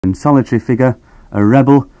and solitary figure, a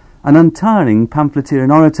rebel, an untiring pamphleteer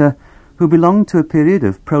and orator who belonged to a period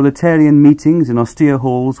of proletarian meetings in austere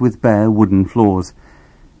halls with bare wooden floors.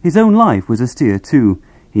 His own life was austere too.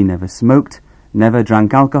 He never smoked, never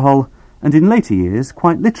drank alcohol, and in later years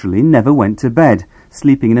quite literally never went to bed,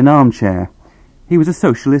 sleeping in an armchair. He was a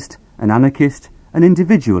socialist, an anarchist, an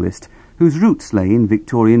individualist, whose roots lay in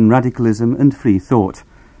Victorian radicalism and free thought.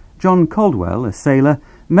 John Caldwell, a sailor,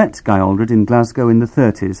 met Guy Aldred in Glasgow in the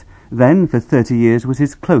 30s, then for 30 years was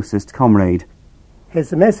his closest comrade.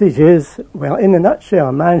 His message is, well, in a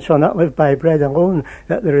nutshell, man shall not live by bread alone,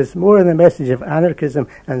 that there is more in the message of anarchism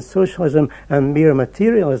and socialism and mere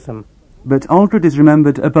materialism. But Aldred is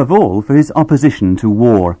remembered above all for his opposition to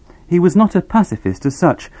war. He was not a pacifist as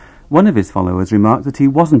such. One of his followers remarked that he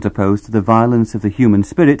wasn't opposed to the violence of the human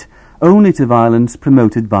spirit, only to violence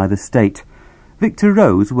promoted by the state. Victor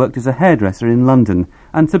Rose worked as a hairdresser in London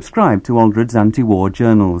and subscribed to Aldred's anti-war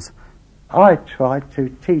journals. I tried to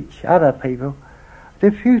teach other people the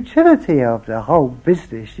futility of the whole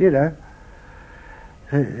business, you know.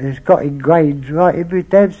 It's got ingrained right in my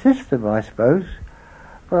damn system, I suppose.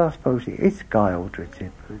 Well, I suppose it's Guy Aldred's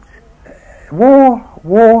influence. War,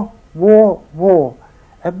 war, war, war.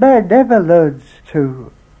 A man never learns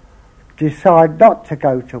to decide not to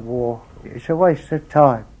go to war. It's a waste of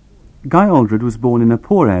time. Guy Aldred was born in a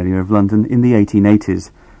poor area of London in the 1880s,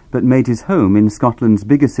 but made his home in Scotland's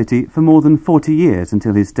biggest city for more than 40 years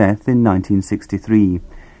until his death in 1963.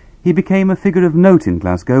 He became a figure of note in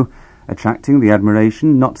Glasgow, attracting the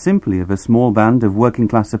admiration not simply of a small band of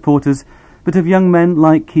working-class supporters, but of young men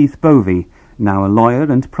like Keith Bovey, now a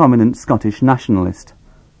lawyer and prominent Scottish nationalist.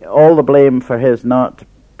 All the blame for his not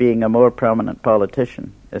being a more prominent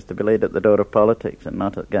politician is to be laid at the door of politics and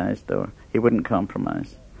not at Guy's door. He wouldn't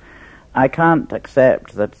compromise. I can't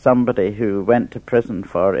accept that somebody who went to prison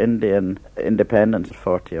for Indian independence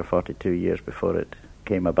 40 or 42 years before it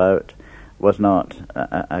came about was not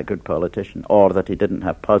a good politician, or that he didn't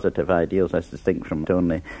have positive ideals as distinct from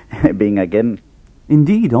only being a Ginn.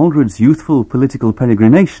 Indeed, Aldred's youthful political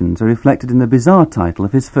peregrinations are reflected in the bizarre title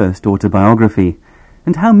of his first autobiography,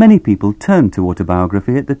 and how many people turned to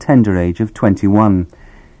autobiography at the tender age of 21.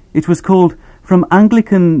 It was called From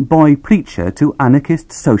Anglican Boy Preacher to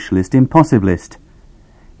Anarchist Socialist Impossibilist.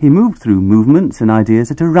 He moved through movements and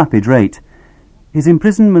ideas at a rapid rate. His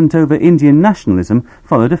imprisonment over Indian nationalism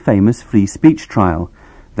followed a famous free speech trial.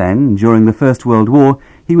 Then, during the First World War,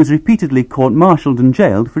 he was repeatedly court-martialed and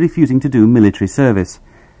jailed for refusing to do military service.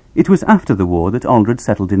 It was after the war that Aldred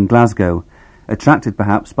settled in Glasgow, attracted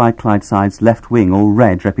perhaps by Clydeside's left-wing or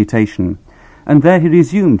red reputation. And there he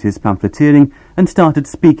resumed his pamphleteering and started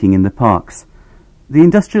speaking in the parks. The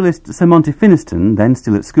industrialist Sir Monty Finiston, then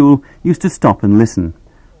still at school, used to stop and listen.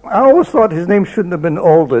 I always thought his name shouldn't have been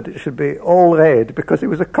Aldred, it should be Aldred, because he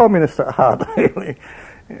was a communist at heart, really.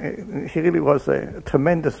 He really was a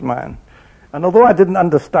tremendous man. And although I didn't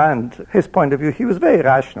understand his point of view, he was very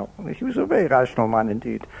rational. He was a very rational man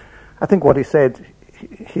indeed. I think what he said,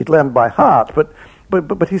 he'd learned by heart,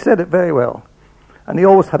 but he said it very well. And he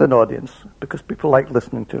always had an audience, because people liked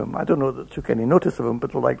listening to him. I don't know that they took any notice of him,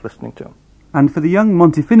 but they liked listening to him. And for the young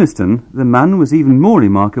Monty Finiston, the man was even more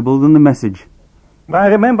remarkable than the message. I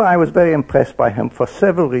remember I was very impressed by him for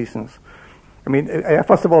several reasons. I mean,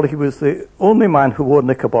 first of all, he was the only man who wore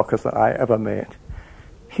knickerbockers that I ever met.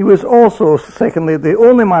 He was also, secondly, the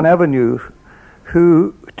only man I ever knew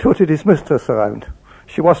who toted his mistress around.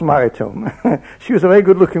 She wasn't married to him. She was a very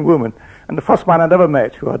good-looking woman, and the first man I'd ever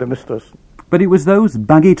met who had a mistress. But it was those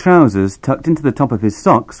baggy trousers tucked into the top of his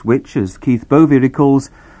socks which, as Keith Bovey recalls,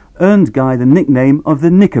 earned Guy the nickname of the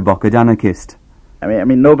knickerbockered anarchist. I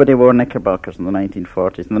mean, nobody wore knickerbockers in the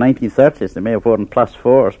 1940s. In the 1930s, they may have worn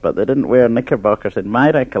 +4s, but they didn't wear knickerbockers in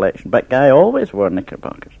my recollection. But Guy always wore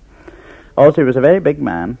knickerbockers. Also, he was a very big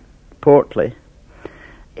man, portly.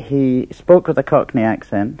 He spoke with a Cockney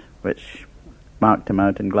accent, which marked him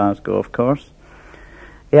out in Glasgow, of course.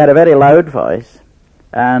 He had a very loud voice,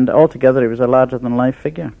 and altogether he was a larger-than-life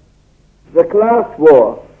figure. The class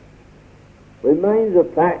war remains a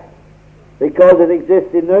fact because it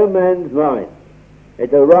exists in no man's mind.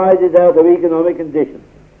 It arises out of economic conditions.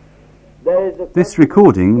 This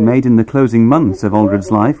recording, made in the closing months of Aldred's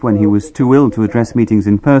life when he was too ill to address meetings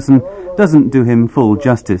in person, doesn't do him full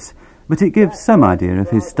justice, but it gives some idea of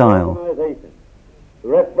his style.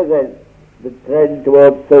 Represents the trend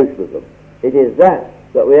towards socialism. It is that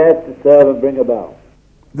we have to serve and bring about.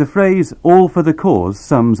 The phrase, all for the cause,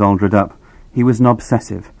 sums Aldred up. He was an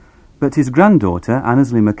obsessive. But his granddaughter,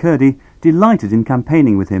 Annesley McCurdy, delighted in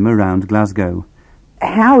campaigning with him around Glasgow.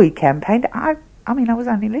 How he campaigned, I mean, I was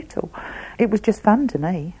only little. It was just fun to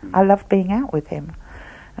me. I loved being out with him.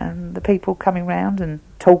 and the people coming round and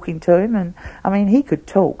talking to him, and I mean, he could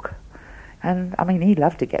talk, and I mean, he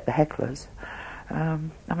loved to get the hecklers.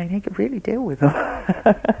 I mean, he could really deal with them.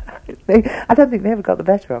 I don't think they ever got the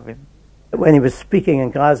better of him. When he was speaking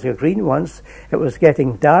in Glasgow Green once, it was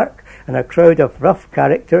getting dark, and a crowd of rough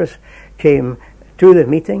characters came to the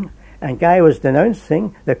meeting, and Guy was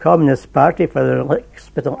denouncing the Communist Party for their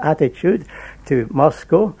hospitable attitude to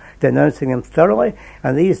Moscow, denouncing them thoroughly,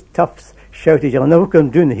 and these toughs shouted, "You'll never come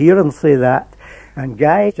down here and say that." And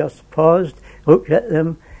Guy just paused, looked at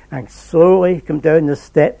them, and slowly came down the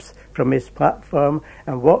steps from his platform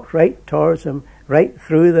and walked right towards them, right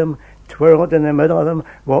through them, twirled in the middle of them,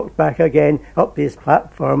 walked back again up his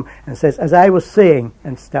platform, and says, "As I was saying,"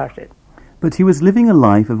 and started. But he was living a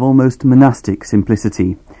life of almost monastic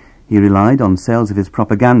simplicity. He relied on sales of his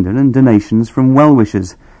propaganda and donations from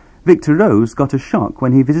well-wishers. Victor Rose got a shock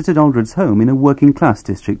when he visited Aldred's home in a working-class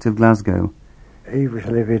district of Glasgow. He was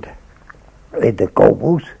living in the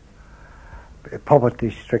Gorbals, a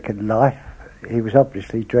poverty-stricken life. He was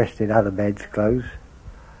obviously dressed in other men's clothes.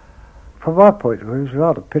 From my point of view, it was a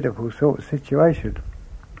rather pitiful sort of situation.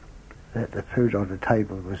 The food on the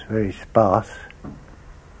table was very sparse.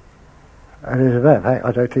 And as a matter of fact,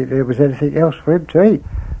 I don't think there was anything else for him to eat.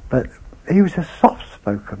 But he was a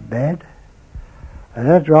soft-spoken man, and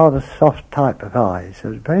had rather soft type of eyes,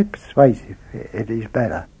 and very persuasive in his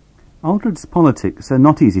manner. Aldred's politics are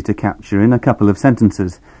not easy to capture in a couple of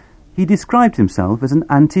sentences. He described himself as an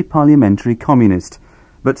anti-parliamentary communist,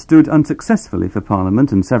 but stood unsuccessfully for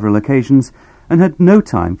Parliament on several occasions and had no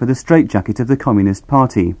time for the straitjacket of the Communist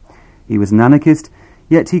Party. He was an anarchist,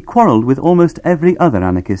 yet he quarrelled with almost every other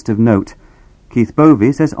anarchist of note. Keith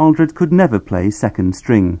Bovey says Aldred could never play second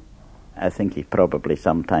string. I think he probably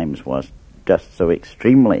sometimes was just so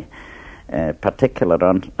extremely particular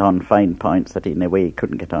on fine points that in a way he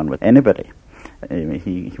couldn't get on with anybody.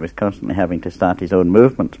 He was constantly having to start his own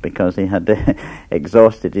movements because he had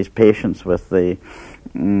exhausted his patience with the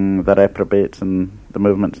reprobates and the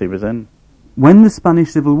movements he was in. When the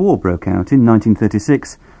Spanish Civil War broke out in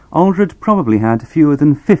 1936, Aldred probably had fewer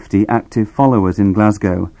than 50 active followers in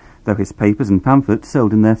Glasgow, though his papers and pamphlets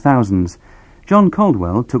sold in their thousands. John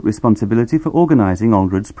Caldwell took responsibility for organising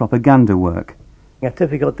Aldred's propaganda work. A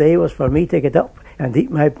typical day was for me to get up and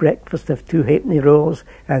eat my breakfast of 2 halfpenny rolls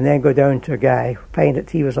and then go down to Guy, find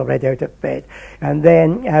that he was already out of bed. And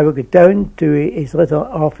then I would go down to his little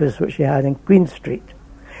office which he had in Queen Street.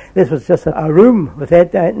 This was just a room with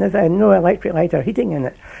no electric light or heating in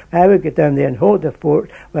it. I would go down there and hold the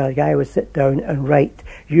fort while the Guy would sit down and write,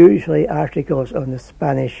 usually articles on the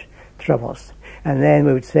Spanish troubles. And then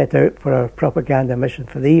we would set out for our propaganda mission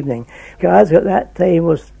for the evening. Glasgow at that time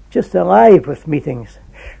was just alive with meetings,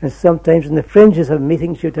 and sometimes in the fringes of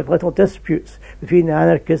meetings you'd have little disputes between the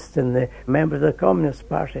anarchists and the members of the Communist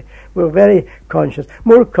Party. We were very conscious,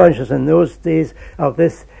 more conscious in those days of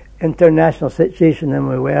this international situation than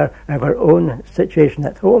we were of our own situation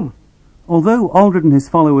at home. Although Aldred and his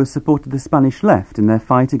followers supported the Spanish left in their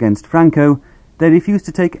fight against Franco, they refused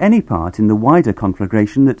to take any part in the wider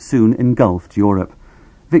conflagration that soon engulfed Europe.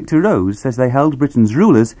 Victor Rose says they held Britain's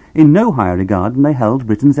rulers in no higher regard than they held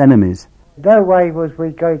Britain's enemies. No way was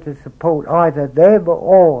we going to support either them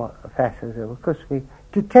or fascism, because we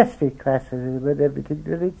detested classism and everything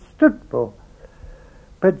that it stood for.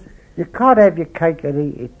 But you can't have your cake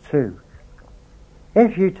and eat it too.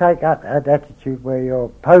 If you take up an attitude where you're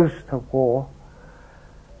opposed to war,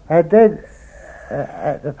 and then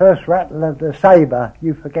at the first rattle of the sabre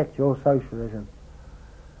you forget your socialism.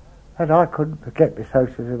 And I couldn't forget my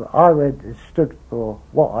socialism. I went and stood for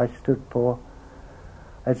what I stood for.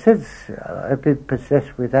 And since I've been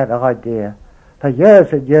possessed with that idea for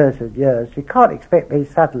years and years and years, you can't expect me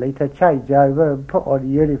suddenly to change over and put on a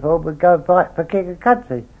uniform and go and fight for king and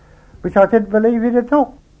country, which I didn't believe in at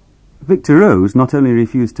all. Victor Rose not only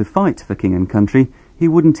refused to fight for king and country, he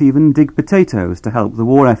wouldn't even dig potatoes to help the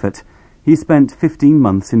war effort. He spent 15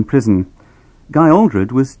 months in prison. Guy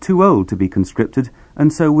Aldred was too old to be conscripted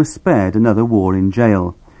and so was spared another war in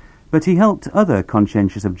jail. But he helped other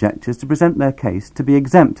conscientious objectors to present their case to be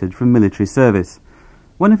exempted from military service.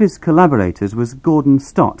 One of his collaborators was Gordon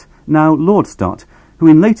Stott, now Lord Stott, who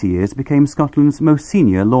in later years became Scotland's most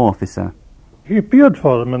senior law officer. He appeared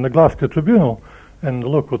for them in the Glasgow Tribunal, in the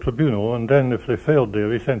local tribunal, and then if they failed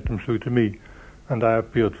there, he sent them through to me, and I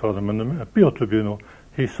appeared for them in the appeal tribunal.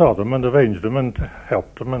 He saw them and arranged them and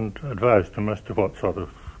helped them and advised them as to what sort of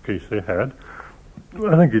case they had.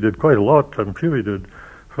 I think he did quite a lot, I'm sure he did,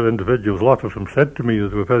 for individuals. A lot of them said to me that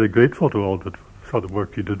they were very grateful to Aldred for the sort of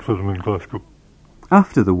work he did for them in Glasgow.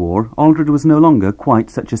 After the war, Aldred was no longer quite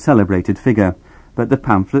such a celebrated figure, but the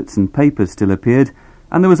pamphlets and papers still appeared,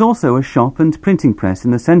 And there was also a shop and printing press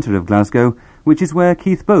in the centre of Glasgow, which is where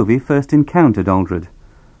Keith Bovey first encountered Aldred.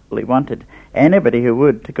 He wanted anybody who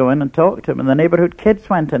would to go in and talk to him, and the neighbourhood kids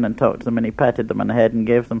went in and talked to them, and he patted them on the head and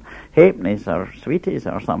gave them halfpennies or sweeties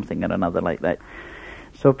or something or another like that.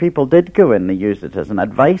 So people did go in, they used it as an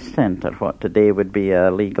advice centre, what today would be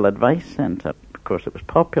a legal advice centre. Of course, it was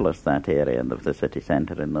populous, that area of the city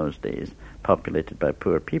centre in those days, populated by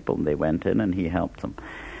poor people, and they went in and he helped them.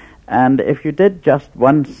 And if you did just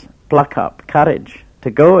once pluck up courage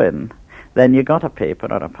to go in, then you got a paper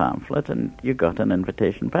or a pamphlet and you got an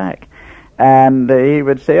invitation back. And he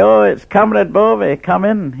would say, "Oh, it's Comrade Bovey, come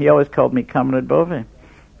in." He always called me Comrade Bovey.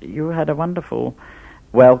 You had a wonderful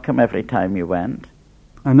welcome every time you went.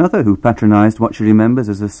 Another who patronised what she remembers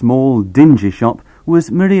as a small, dingy shop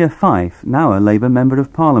was Maria Fife, now a Labour Member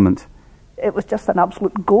of Parliament. It was just an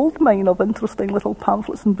absolute goldmine of interesting little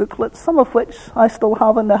pamphlets and booklets, some of which I still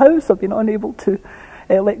have in the house. I've been unable to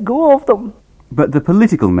let go of them. But the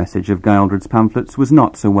political message of Guy Aldred's pamphlets was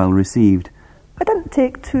not so well received. I didn't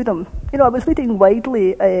take to them. I was reading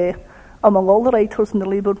widely among all the writers in the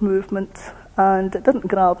Labour movement, and it didn't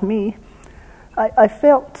grab me. I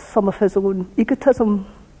felt some of his own egotism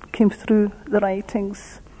came through the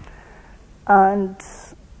writings, and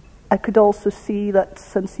I could also see that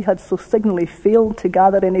since he had so signally failed to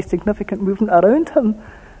gather any significant movement around him,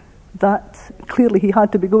 that clearly he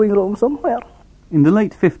had to be going wrong somewhere. In the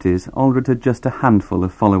late 50s, Aldred had just a handful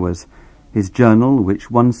of followers. His journal, which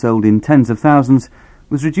once sold in tens of thousands,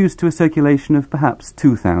 was reduced to a circulation of perhaps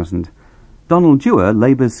 2,000. Donald Dewar,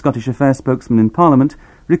 Labour's Scottish Affairs spokesman in Parliament,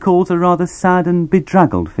 recalls a rather sad and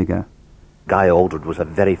bedraggled figure. Guy Aldred was a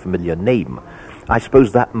very familiar name. I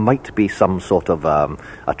suppose that might be some sort of a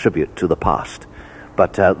tribute to the past,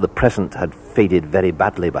 but the present had faded very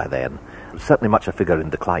badly by then. Certainly much a figure in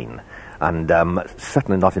decline, and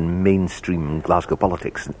certainly not in mainstream Glasgow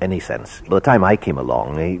politics in any sense. By the time I came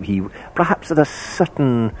along, he perhaps had a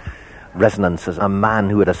certain resonance as a man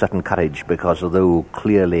who had a certain courage, because although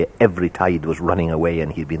clearly every tide was running away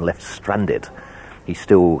and he'd been left stranded, he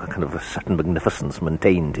still, kind of a certain magnificence,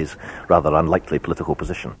 maintained his rather unlikely political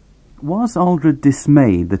position. Was Aldred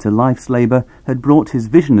dismayed that a life's labour had brought his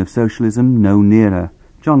vision of socialism no nearer?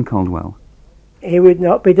 John Caldwell. He would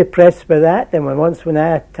not be depressed by that. And when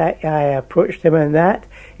I approached him on that,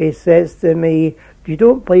 he says to me, "You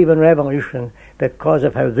don't believe in revolution because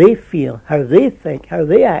of how they feel, how they think, how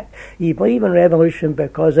they act. You believe in revolution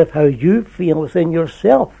because of how you feel within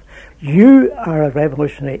yourself. You are a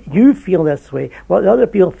revolutionary. You feel this way. What the other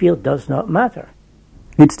people feel does not matter."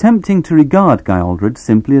 It's tempting to regard Guy Aldred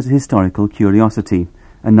simply as a historical curiosity,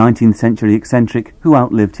 a 19th century eccentric who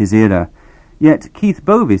outlived his era. Yet Keith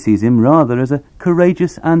Bovey sees him rather as a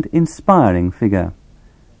courageous and inspiring figure.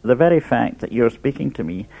 The very fact that you're speaking to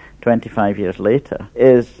me 25 years later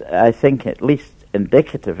is, I think, at least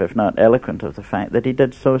indicative, if not eloquent, of the fact that he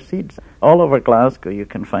did sow seeds. All over Glasgow you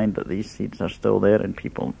can find that these seeds are still there in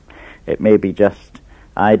people. It may be just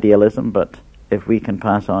idealism, but if we can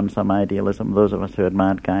pass on some idealism, those of us who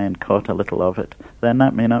admired Guy and caught a little of it, then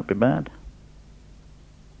that may not be bad.